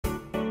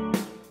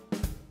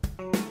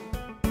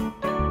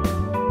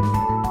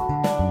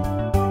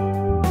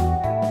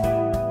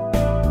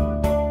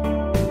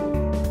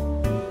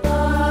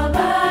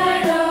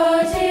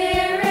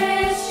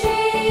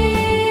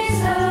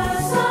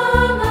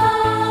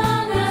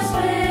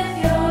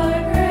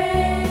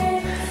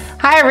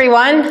Hi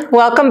everyone,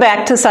 welcome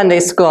back to Sunday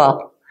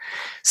School.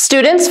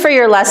 Students, for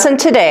your lesson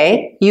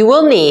today, you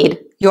will need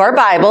your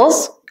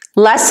Bibles,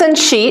 lesson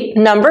sheet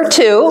number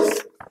 2,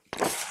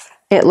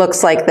 it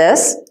looks like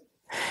this,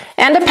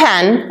 and a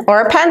pen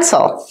or a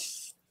pencil.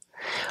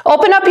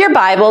 Open up your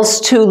Bibles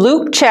to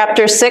Luke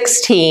chapter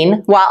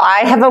 16 while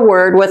I have a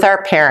word with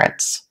our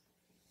parents.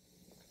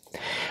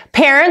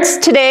 Parents,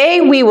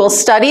 today we will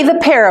study the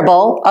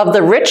parable of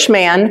the rich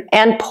man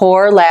and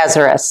poor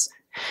Lazarus.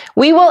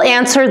 We will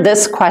answer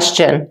this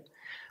question: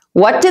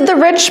 what did the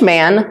rich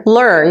man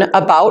learn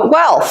about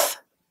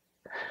wealth?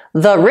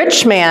 The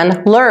rich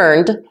man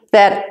learned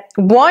that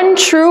one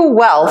true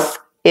wealth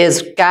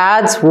is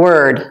God's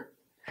Word.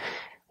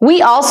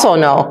 We also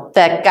know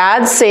that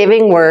God's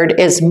saving Word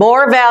is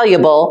more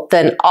valuable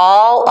than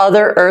all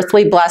other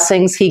earthly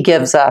blessings He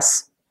gives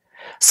us.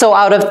 So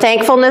out of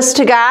thankfulness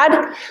to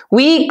God,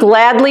 we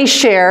gladly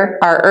share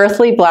our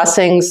earthly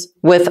blessings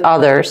with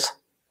others.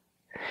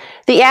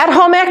 The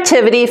at-home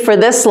activity for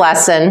this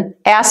lesson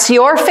asks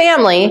your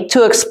family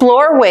to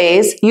explore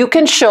ways you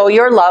can show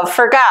your love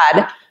for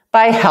God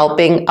by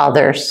helping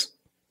others.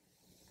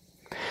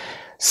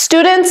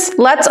 Students,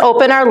 let's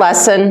open our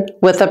lesson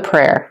with a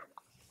prayer.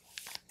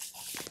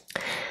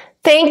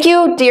 Thank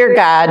you, dear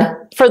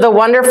God, for the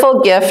wonderful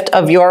gift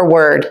of your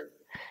word.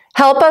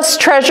 Help us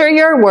treasure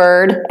your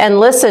word and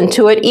listen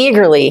to it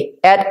eagerly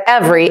at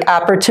every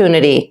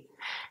opportunity,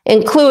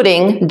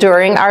 including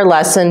during our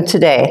lesson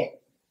today.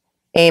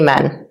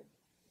 Amen.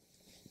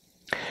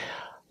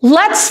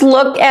 Let's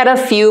look at a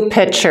few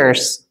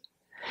pictures.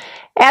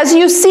 As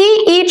you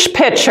see each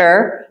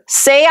picture,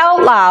 say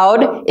out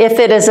loud if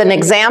it is an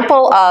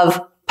example of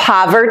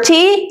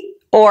poverty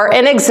or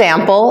an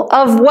example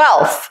of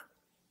wealth.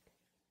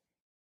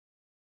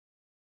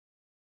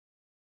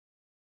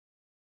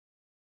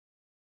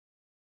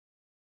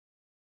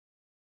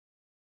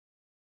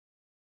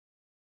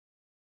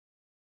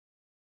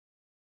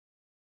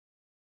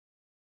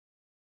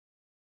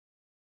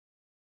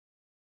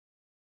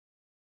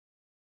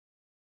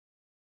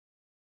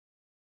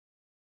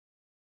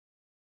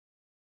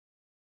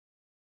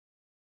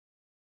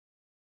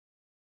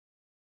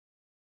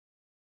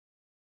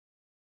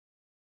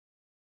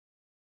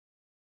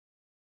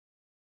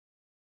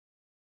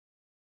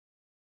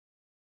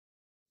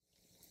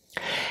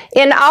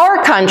 In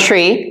our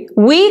country,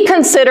 we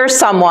consider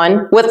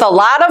someone with a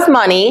lot of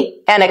money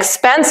and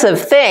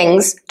expensive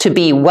things to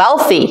be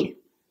wealthy.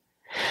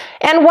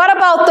 And what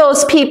about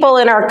those people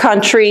in our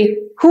country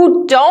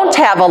who don't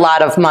have a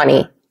lot of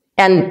money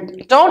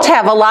and don't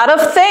have a lot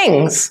of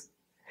things?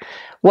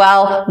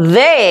 Well,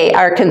 they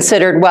are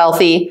considered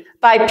wealthy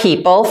by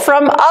people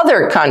from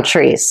other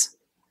countries.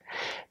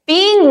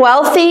 Being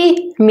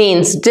wealthy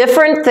means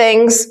different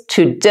things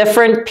to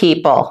different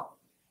people.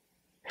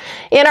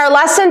 In our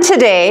lesson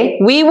today,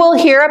 we will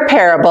hear a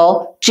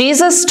parable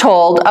Jesus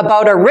told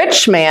about a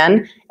rich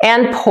man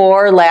and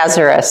poor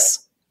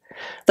Lazarus.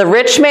 The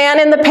rich man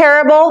in the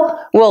parable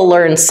will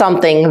learn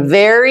something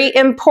very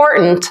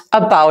important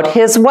about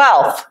his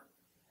wealth.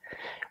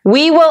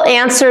 We will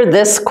answer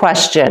this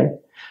question: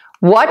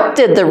 what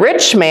did the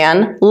rich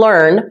man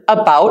learn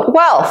about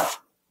wealth?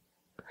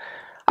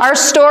 Our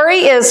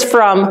story is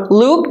from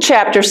Luke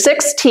chapter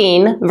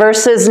 16,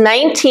 verses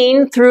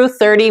 19 through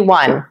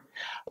 31.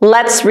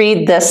 Let's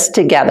read this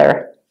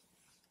together.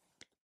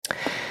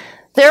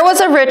 There was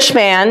a rich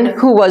man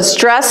who was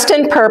dressed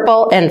in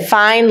purple and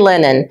fine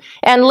linen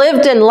and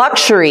lived in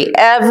luxury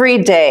every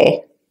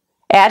day.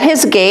 At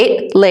his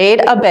gate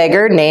laid a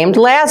beggar named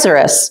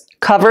Lazarus,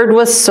 covered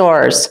with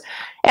sores,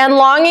 and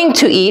longing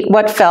to eat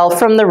what fell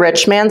from the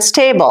rich man's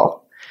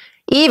table.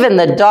 Even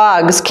the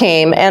dogs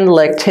came and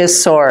licked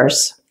his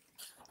sores.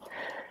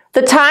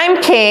 The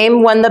time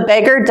came when the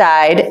beggar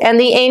died, and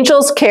the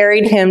angels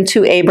carried him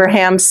to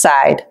Abraham's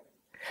side.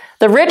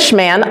 The rich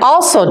man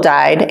also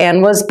died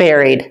and was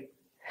buried.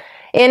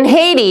 In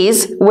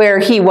Hades, where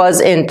he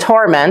was in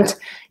torment,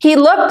 he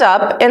looked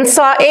up and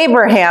saw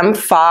Abraham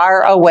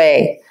far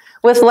away,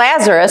 with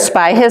Lazarus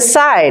by his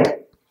side.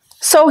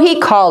 So he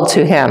called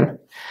to him,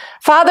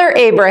 "Father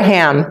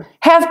Abraham,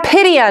 have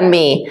pity on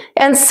me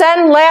and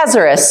send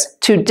Lazarus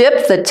to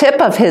dip the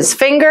tip of his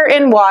finger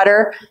in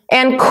water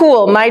and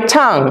cool my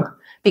tongue,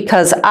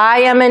 because I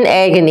am in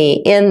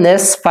agony in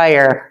this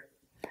fire."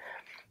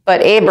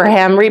 But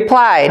Abraham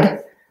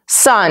replied,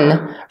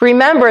 "Son,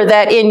 remember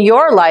that in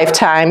your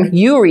lifetime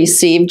you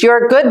received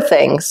your good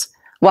things,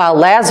 while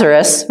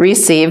Lazarus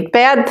received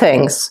bad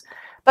things.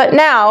 But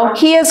now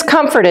he is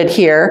comforted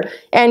here,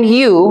 and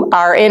you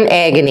are in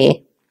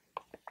agony.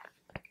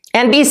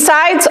 And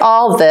besides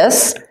all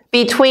this,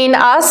 between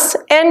us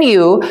and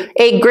you,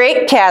 a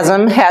great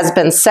chasm has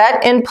been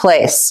set in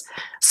place,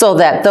 so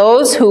that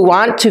those who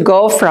want to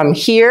go from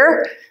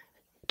here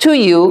to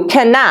you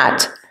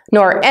cannot,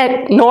 nor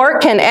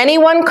can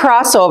anyone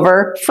cross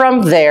over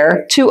from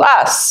there to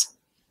us."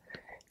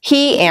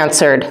 He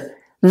answered,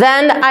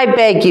 "Then I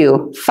beg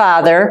you,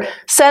 Father,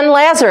 send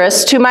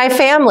Lazarus to my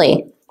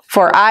family,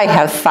 for I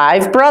have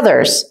 5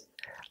 brothers.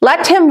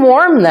 Let him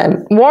warn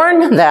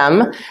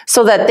them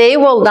so that they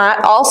will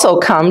not also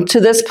come to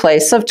this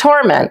place of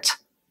torment.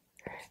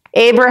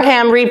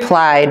 Abraham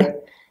replied,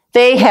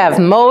 "They have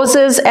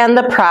Moses and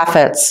the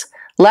prophets.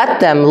 Let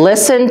them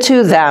listen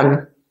to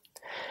them."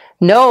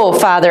 "No,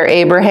 Father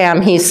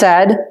Abraham," he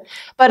said,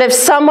 "but if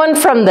someone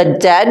from the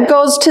dead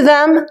goes to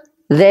them,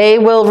 they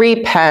will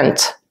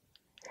repent."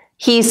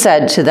 He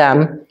said to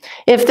them,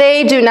 "If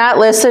they do not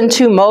listen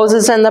to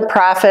Moses and the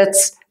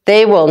prophets,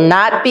 they will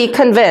not be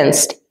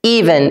convinced,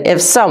 even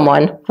if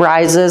someone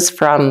rises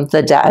from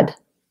the dead."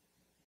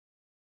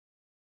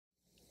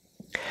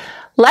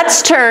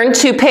 Let's turn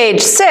to page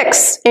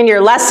 6 in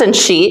your lesson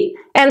sheet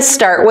and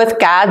start with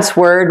God's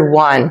Word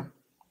 1.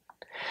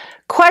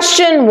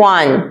 Question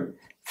 1.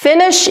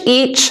 Finish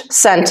each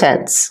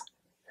sentence.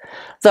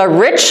 The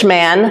rich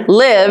man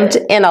lived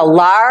in a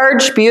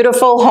large,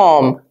 beautiful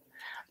home,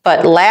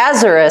 but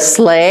Lazarus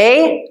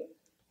lay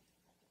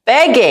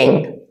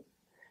begging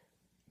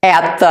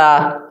at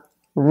the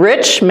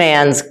rich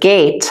man's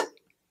gate.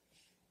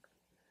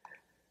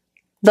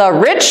 The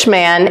rich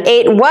man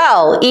ate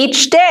well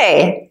each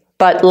day,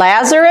 but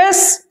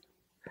Lazarus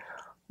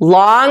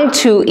longed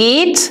to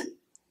eat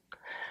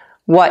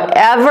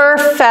whatever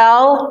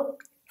fell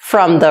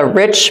from the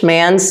rich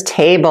man's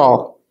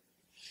table.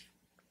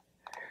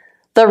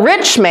 The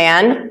rich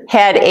man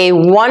had a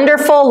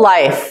wonderful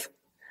life,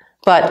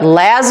 but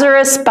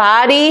Lazarus'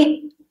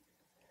 body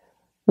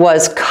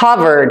was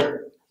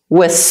covered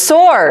with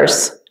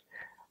sores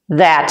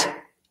that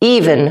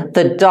even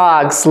the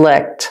dogs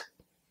licked.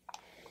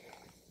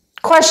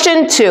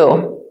 Question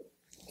 2.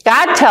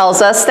 God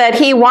tells us that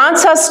he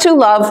wants us to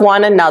love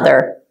one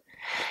another.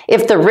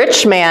 If the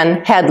rich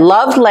man had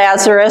loved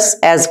Lazarus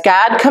as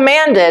God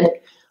commanded,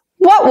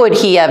 what would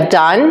he have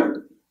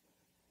done?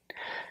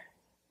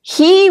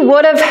 He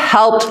would have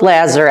helped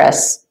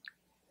Lazarus,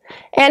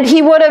 and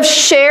he would have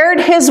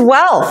shared his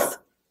wealth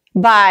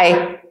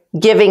by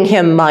giving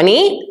him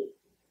money,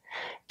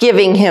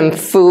 giving him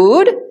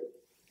food,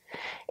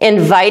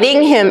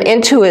 inviting him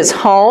into his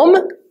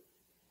home,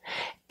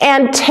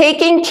 and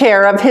taking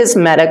care of his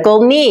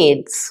medical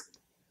needs.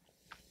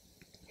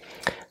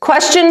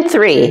 Question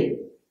 3.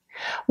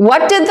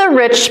 What did the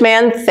rich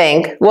man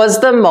think was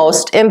the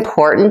most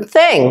important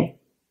thing?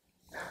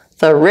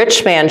 The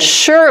rich man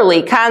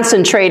surely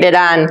concentrated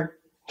on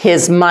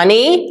his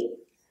money,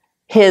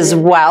 his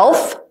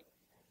wealth,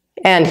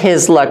 and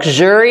his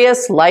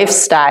luxurious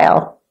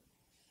lifestyle.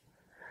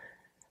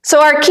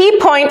 So our key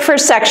point for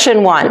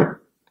section 1.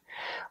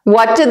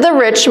 What did the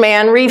rich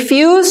man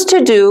refuse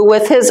to do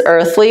with his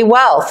earthly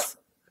wealth?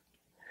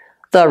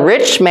 The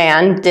rich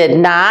man did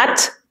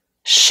not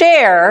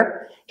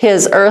share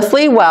his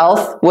earthly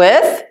wealth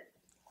with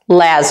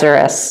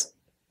Lazarus.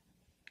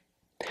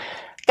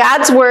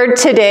 God's Word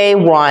today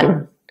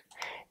 1.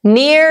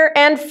 Near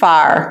and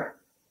far.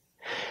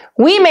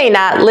 We may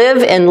not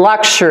live in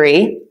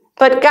luxury,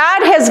 but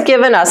God has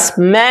given us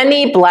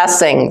many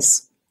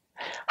blessings.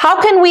 How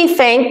can we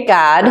thank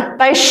God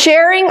by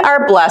sharing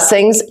our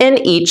blessings in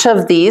each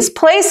of these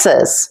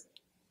places?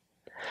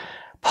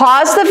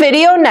 Pause the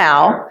video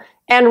now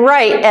and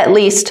write at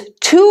least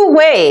 2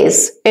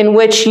 ways in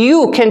which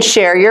you can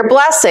share your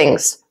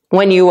blessings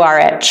when you are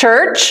at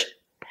church,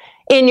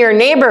 in your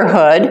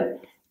neighborhood,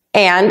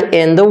 and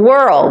in the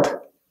world.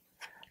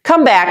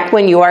 Come back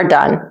when you are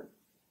done.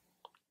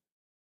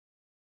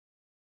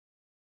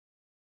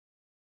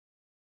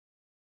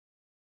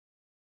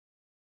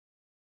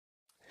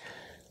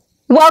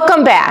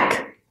 Welcome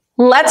back.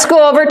 Let's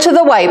go over to the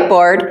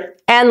whiteboard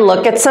and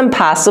look at some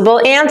possible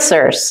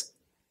answers.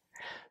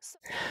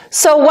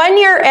 So when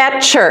you're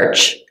at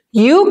church,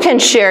 you can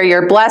share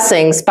your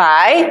blessings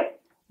by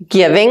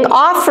giving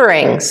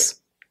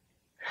offerings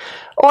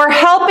or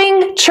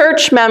helping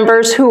church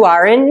members who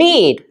are in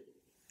need,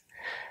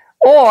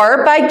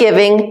 or by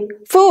giving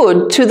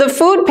food to the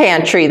food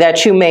pantry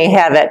that you may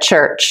have at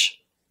church.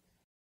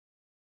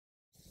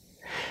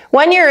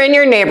 When you're in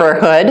your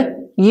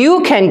neighborhood,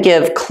 you can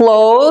give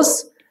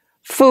clothes,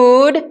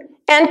 food,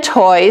 and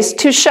toys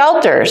to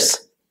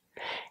shelters.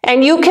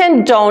 And you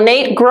can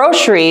donate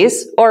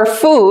groceries or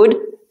food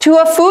to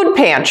a food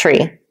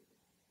pantry.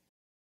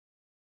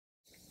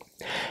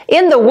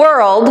 In the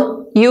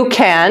world, you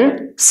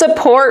can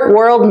support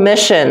world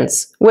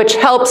missions, which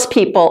helps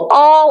people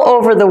all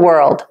over the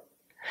world.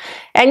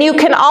 And you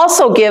can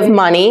also give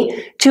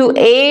money to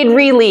aid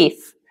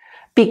relief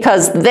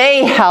because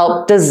they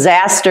help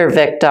disaster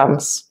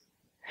victims.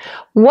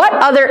 What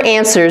other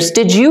answers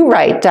did you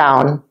write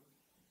down?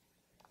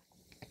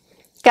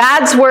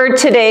 God's Word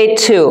today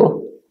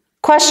 2.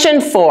 Question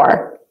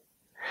 4.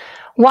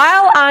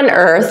 While on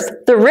earth,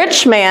 the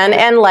rich man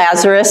and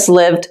Lazarus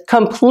lived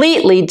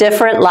completely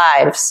different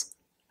lives.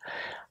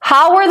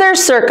 How were their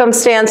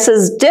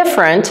circumstances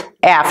different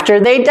after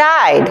they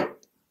died?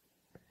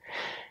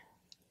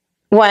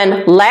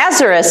 When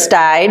Lazarus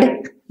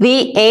died,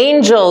 the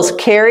angels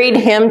carried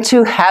him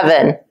to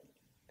heaven.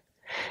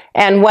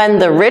 And when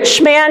the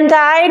rich man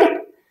died,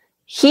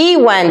 he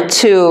went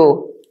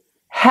to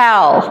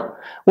hell,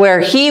 where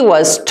he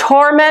was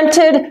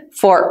tormented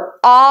for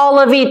all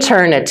of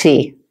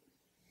eternity.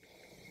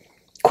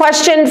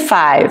 Question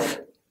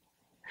 5.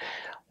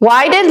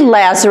 Why did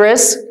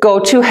Lazarus go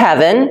to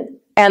heaven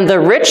and the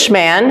rich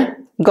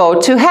man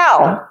go to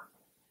hell?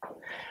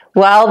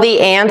 Well, the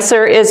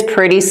answer is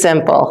pretty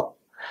simple.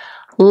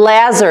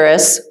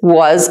 Lazarus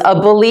was a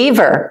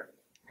believer,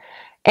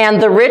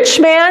 and the rich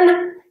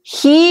man,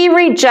 he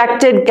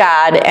rejected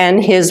God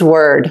and his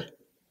word.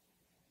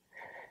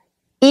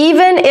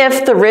 Even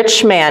if the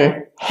rich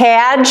man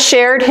had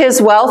shared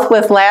his wealth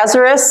with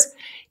Lazarus,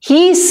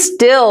 he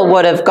still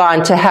would have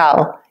gone to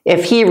hell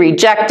if he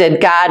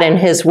rejected God and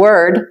his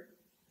word.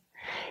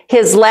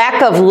 His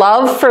lack of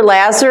love for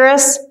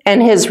Lazarus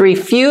and his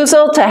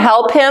refusal to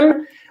help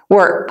him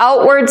were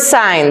outward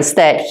signs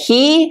that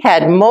he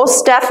had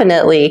most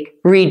definitely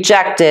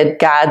rejected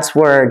God's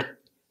word.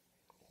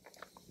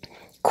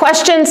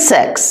 Question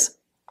 6.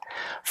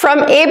 From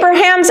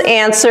Abraham's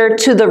answer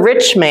to the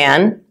rich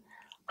man,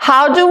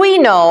 how do we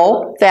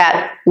know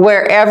that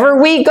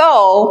wherever we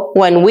go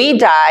when we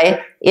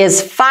die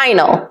is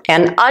final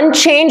and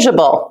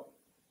unchangeable?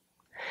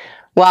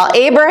 Well,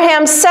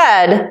 Abraham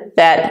said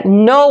that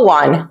no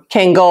one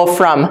can go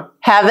from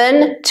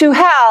heaven to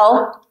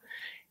hell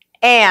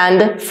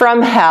and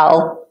from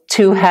hell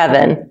to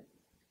heaven.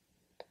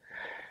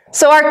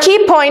 So our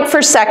key point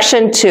for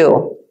section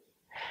 2.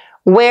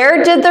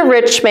 Where did the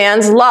rich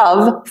man's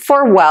love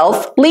for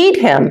wealth lead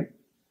him?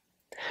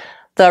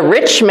 The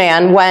rich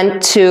man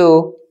went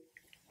to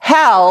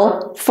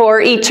hell for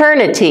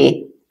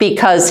eternity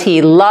because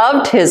he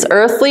loved his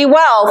earthly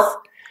wealth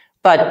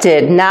but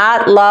did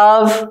not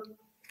love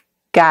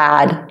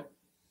God.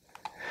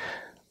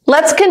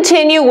 Let's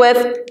continue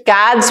with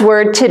God's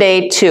word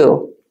today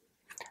too.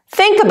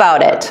 Think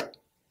about it.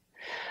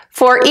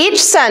 For each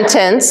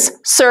sentence,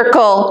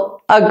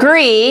 circle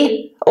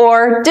agree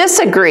or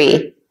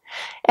disagree,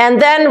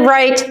 and then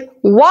write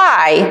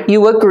why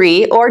you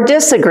agree or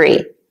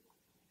disagree.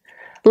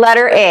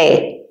 Letter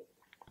A.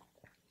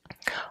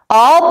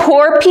 All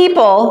poor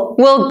people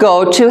will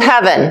go to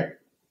heaven.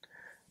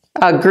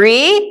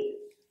 Agree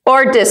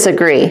or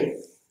disagree?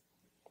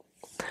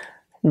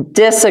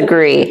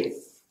 Disagree.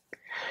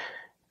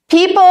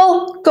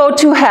 People go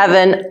to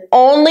heaven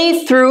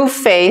only through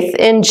faith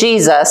in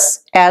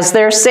Jesus as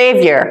their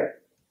Savior.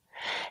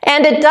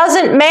 And it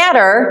doesn't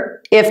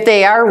matter if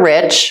they are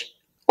rich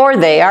or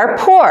they are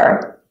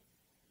poor.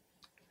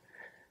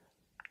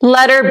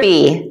 Letter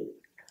B.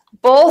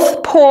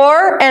 Both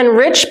poor and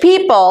rich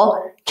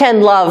people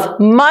can love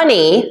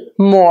money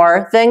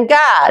more than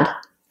God.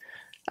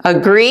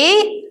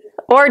 Agree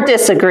or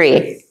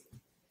disagree?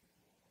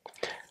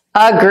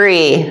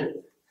 Agree.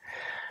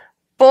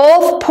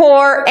 Both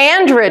poor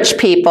and rich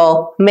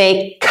people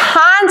may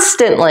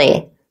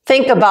constantly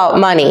think about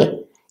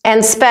money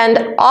and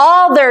spend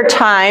all their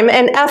time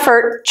and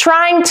effort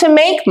trying to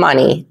make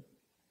money.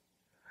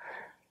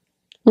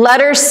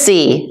 Letter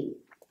C.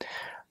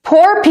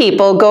 Poor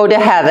people go to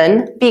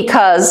heaven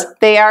because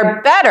they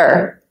are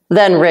better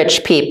than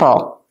rich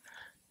people.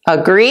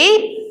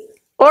 Agree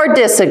or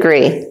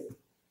disagree?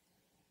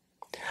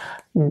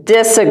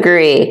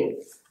 Disagree.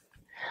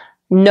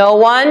 No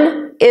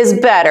one is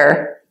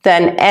better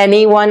than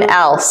anyone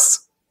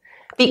else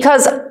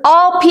because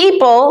all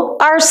people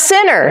are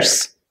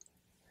sinners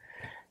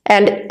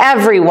and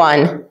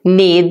everyone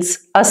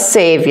needs a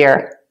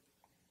Savior.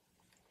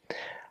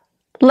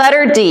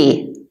 Letter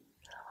D.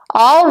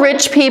 All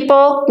rich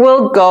people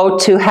will go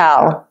to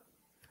hell.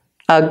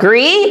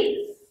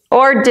 Agree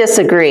or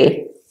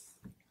disagree?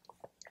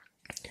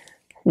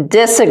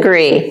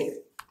 Disagree.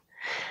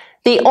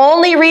 The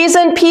only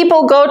reason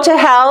people go to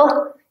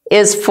hell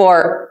is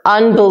for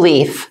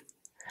unbelief.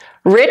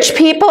 Rich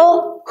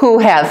people who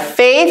have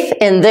faith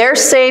in their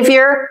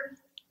Savior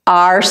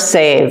are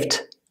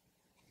saved.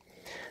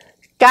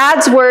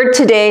 God's Word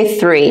today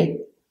 3.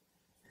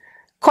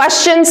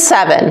 Question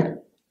 7.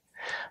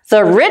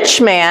 The rich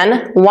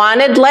man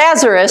wanted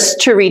Lazarus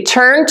to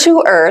return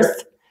to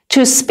earth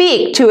to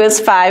speak to his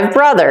 5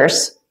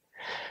 brothers.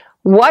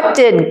 What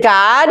did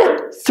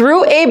God,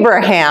 through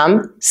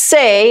Abraham,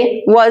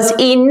 say was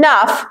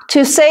enough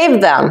to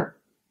save them?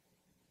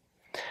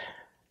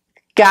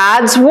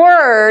 God's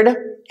word,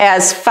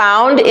 as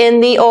found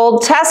in the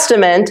Old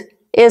Testament,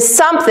 is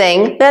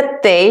something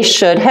that they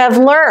should have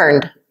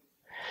learned.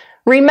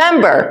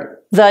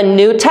 Remember, the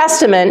New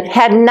Testament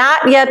had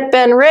not yet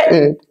been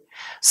written,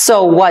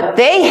 so what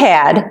they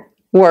had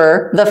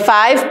were the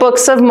 5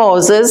 books of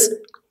Moses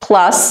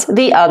plus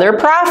the other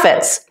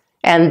prophets,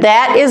 and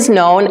that is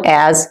known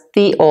as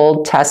the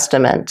Old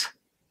Testament.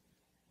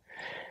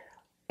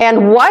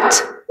 And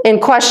what, in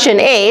question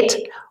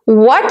 8,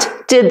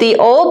 what did the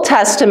Old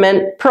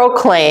Testament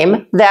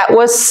proclaim that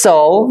was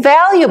so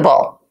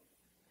valuable?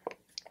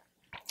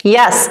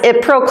 Yes,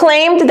 it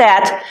proclaimed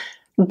that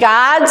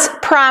God's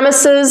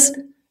promises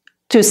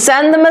to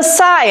send the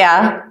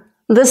Messiah,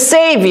 the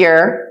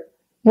Savior,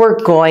 were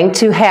going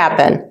to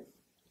happen.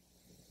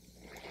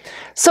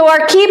 So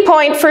our key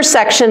point for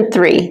section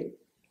 3.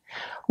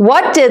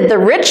 What did the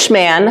rich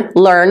man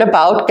learn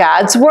about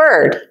God's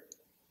word?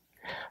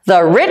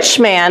 The rich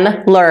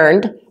man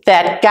learned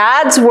that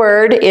God's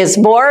word is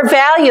more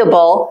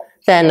valuable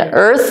than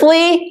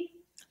earthly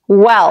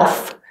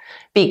wealth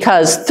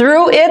because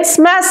through its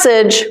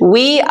message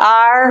we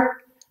are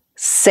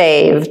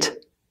saved.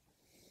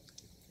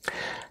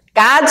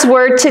 God's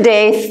word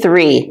today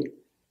 3,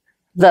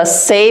 the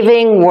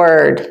saving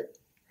word.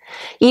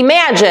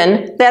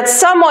 Imagine that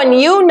someone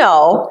you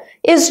know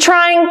is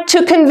trying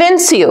to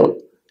convince you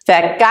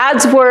that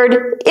God's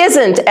word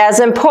isn't as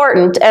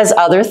important as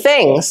other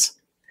things.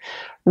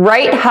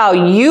 Write how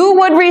you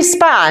would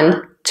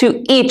respond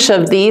to each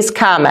of these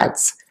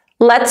comments.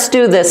 Let's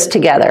do this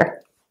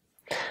together.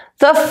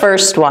 The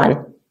first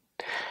one.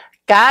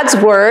 God's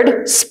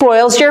word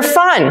spoils your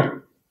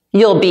fun.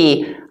 You'll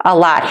be a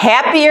lot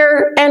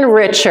happier and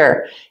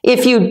richer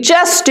if you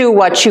just do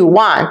what you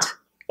want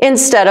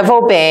instead of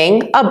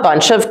obeying a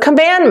bunch of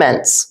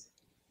commandments.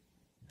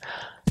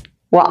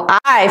 Well,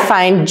 I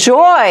find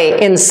joy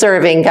in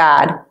serving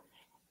God,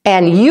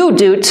 and you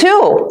do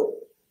too.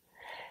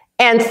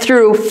 And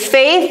through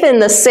faith in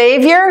the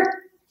Savior,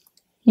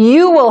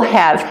 you will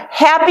have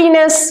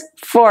happiness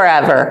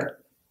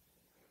forever.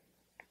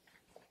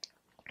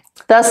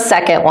 The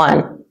second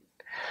one.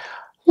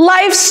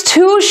 Life's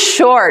too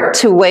short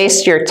to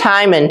waste your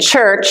time in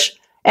church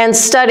and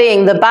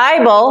studying the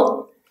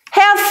Bible.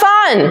 Have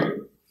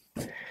fun.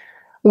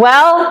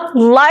 Well,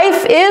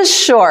 life is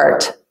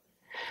short,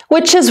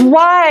 which is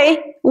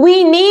why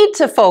we need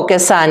to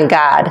focus on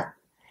God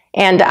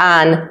and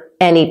on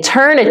an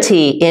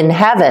eternity in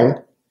heaven.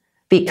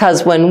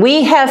 Because when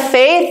we have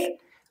faith,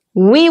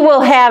 we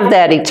will have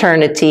that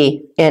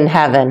eternity in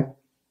heaven.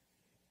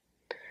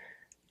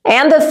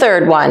 And the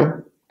third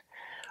one.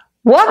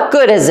 What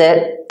good is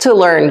it to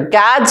learn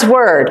God's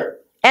word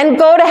and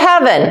go to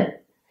heaven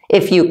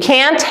if you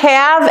can't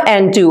have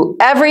and do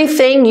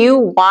everything you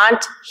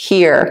want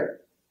here?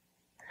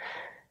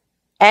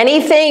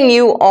 Anything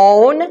you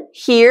own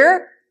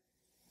here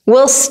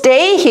will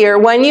stay here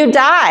when you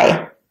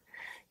die.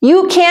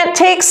 You can't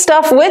take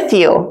stuff with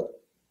you,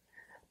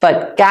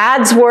 but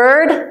God's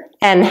word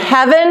and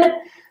heaven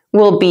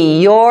will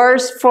be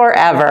yours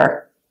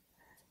forever,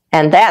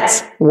 and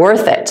that's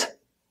worth it.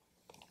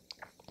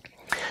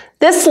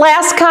 This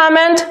last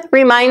comment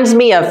reminds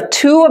me of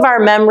 2 of our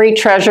memory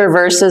treasure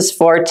verses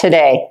for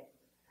today.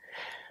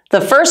 The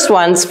first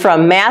one's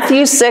from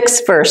Matthew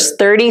 6, verse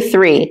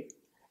 33.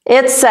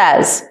 It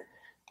says,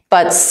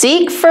 "But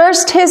seek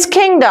first his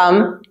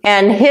kingdom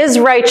and his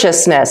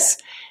righteousness,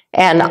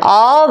 and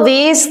all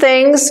these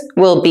things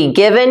will be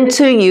given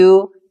to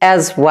you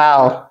as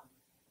well."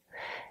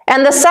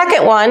 And the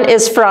second one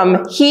is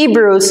from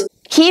Hebrews,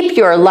 "Keep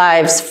your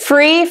lives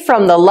free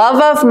from the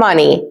love of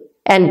money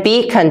and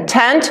be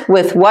content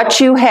with what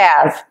you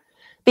have,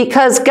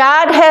 because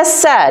God has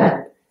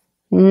said,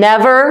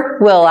 'Never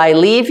will I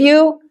leave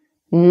you,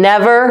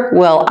 never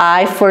will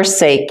I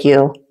forsake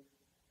you.'"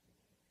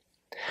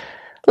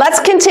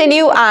 Let's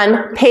continue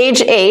on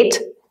page 8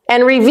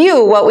 and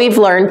review what we've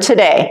learned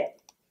today.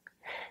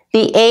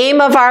 The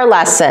aim of our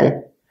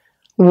lesson.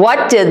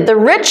 What did the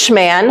rich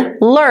man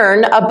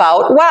learn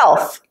about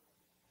wealth?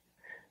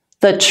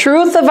 The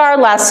truth of our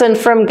lesson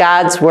from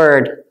God's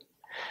word.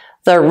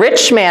 The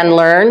rich man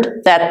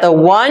learned that the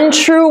one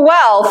true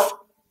wealth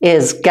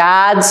is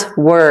God's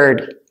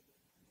word.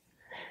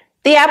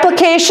 The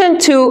application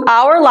to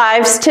our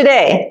lives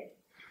today.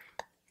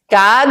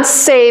 God's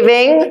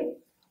saving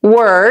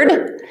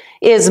word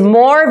is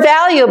more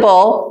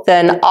valuable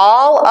than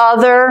all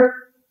other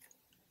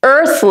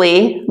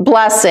earthly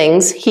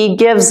blessings he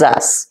gives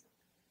us.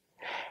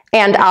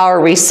 And our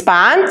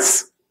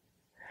response?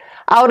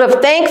 Out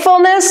of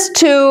thankfulness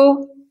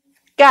to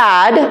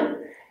God,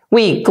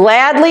 we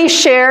gladly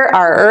share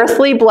our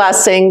earthly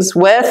blessings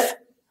with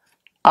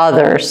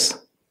others.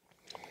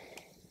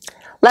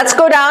 Let's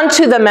go down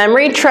to the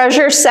memory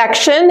treasure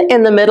section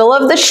in the middle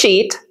of the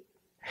sheet.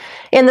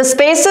 In the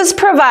spaces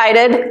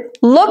provided,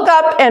 look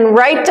up and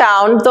write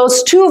down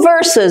those 2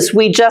 verses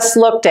we just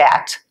looked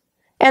at,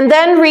 and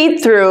then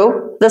read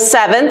through the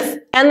 7th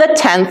and the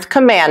 10th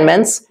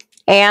commandments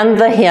and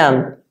the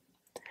hymn.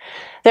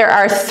 There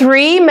are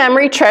 3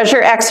 memory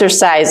treasure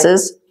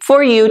exercises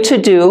for you to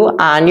do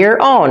on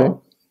your own.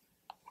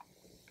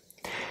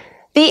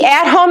 The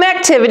at-home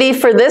activity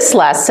for this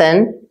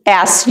lesson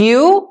asks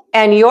you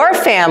and your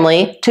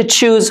family to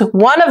choose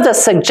one of the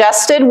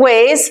suggested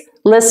ways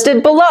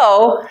listed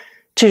below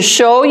to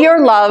show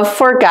your love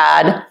for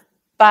God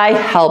by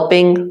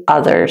helping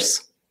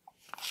others.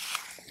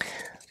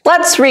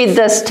 Let's read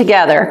this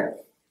together.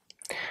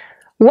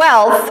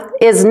 Wealth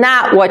is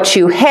not what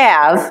you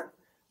have,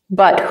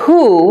 but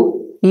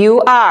who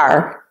you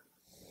are.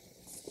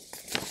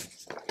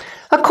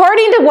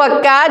 According to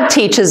what God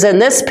teaches in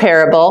this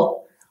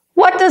parable,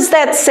 what does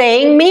that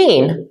saying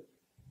mean?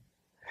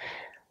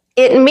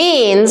 It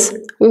means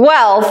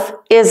wealth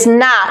is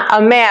not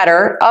a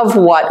matter of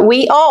what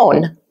we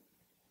own.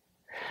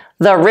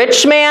 The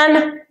rich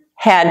man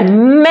had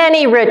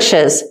many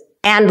riches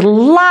and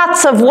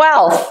lots of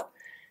wealth,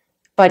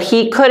 but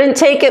he couldn't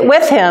take it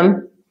with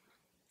him.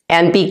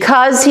 And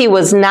because he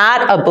was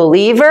not a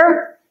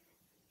believer,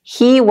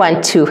 he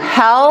went to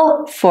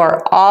hell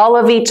for all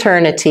of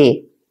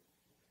eternity.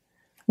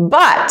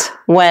 But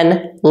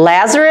when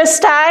Lazarus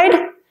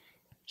died,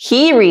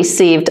 he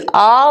received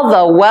all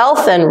the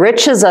wealth and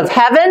riches of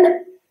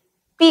heaven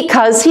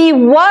because he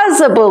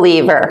was a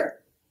believer.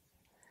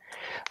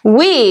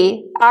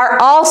 We are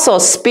also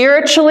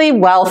spiritually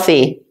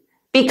wealthy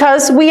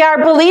because we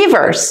are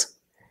believers.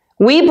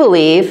 We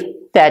believe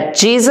that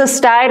Jesus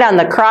died on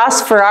the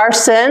cross for our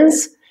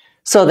sins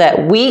so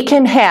that we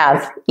can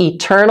have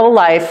eternal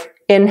life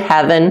in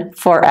heaven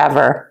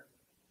forever.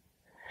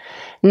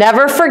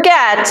 Never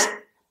forget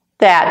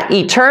that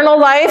eternal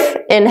life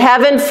in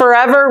heaven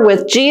forever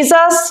with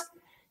Jesus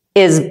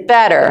is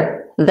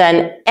better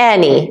than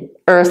any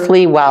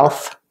earthly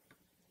wealth.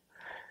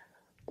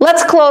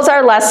 Let's close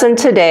our lesson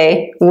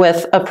today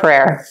with a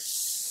prayer.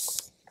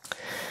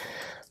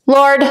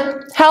 Lord,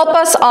 help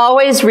us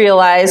always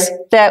realize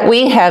that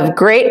we have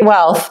great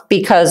wealth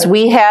because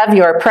we have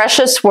your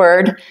precious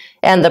word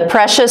and the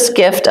precious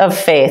gift of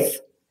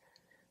faith.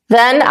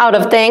 Then, out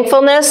of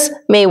thankfulness,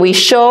 may we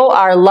show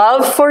our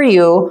love for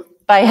you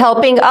by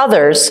helping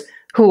others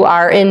who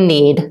are in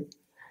need.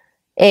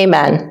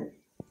 Amen.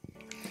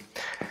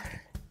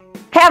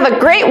 Have a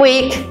great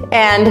week,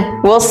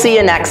 and we'll see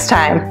you next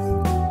time.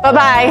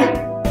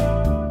 Bye-bye.